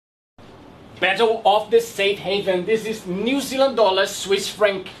battle of the safe haven. This is New Zealand dollar, Swiss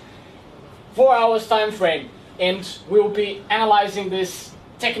franc, 4 hours time frame, and we'll be analyzing this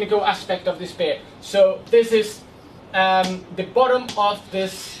technical aspect of this pair. So this is the bottom of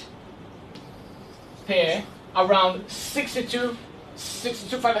this pair around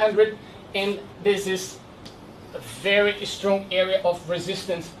 62,500, and this is a very strong area of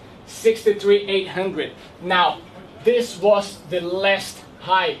resistance, 63,800. Now this was the last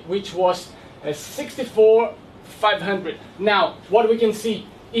high, which was 64,500. Now what we can see,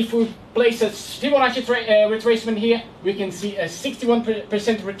 if we place a Fibonacci retracement here, we can see a 61%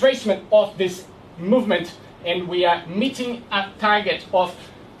 retracement of this movement, and we are meeting a target of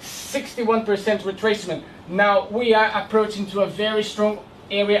 61% retracement. Now we are approaching to a very strong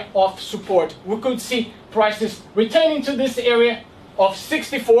area of support. We could see prices returning to this area of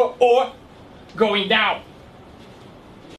 64 or going down.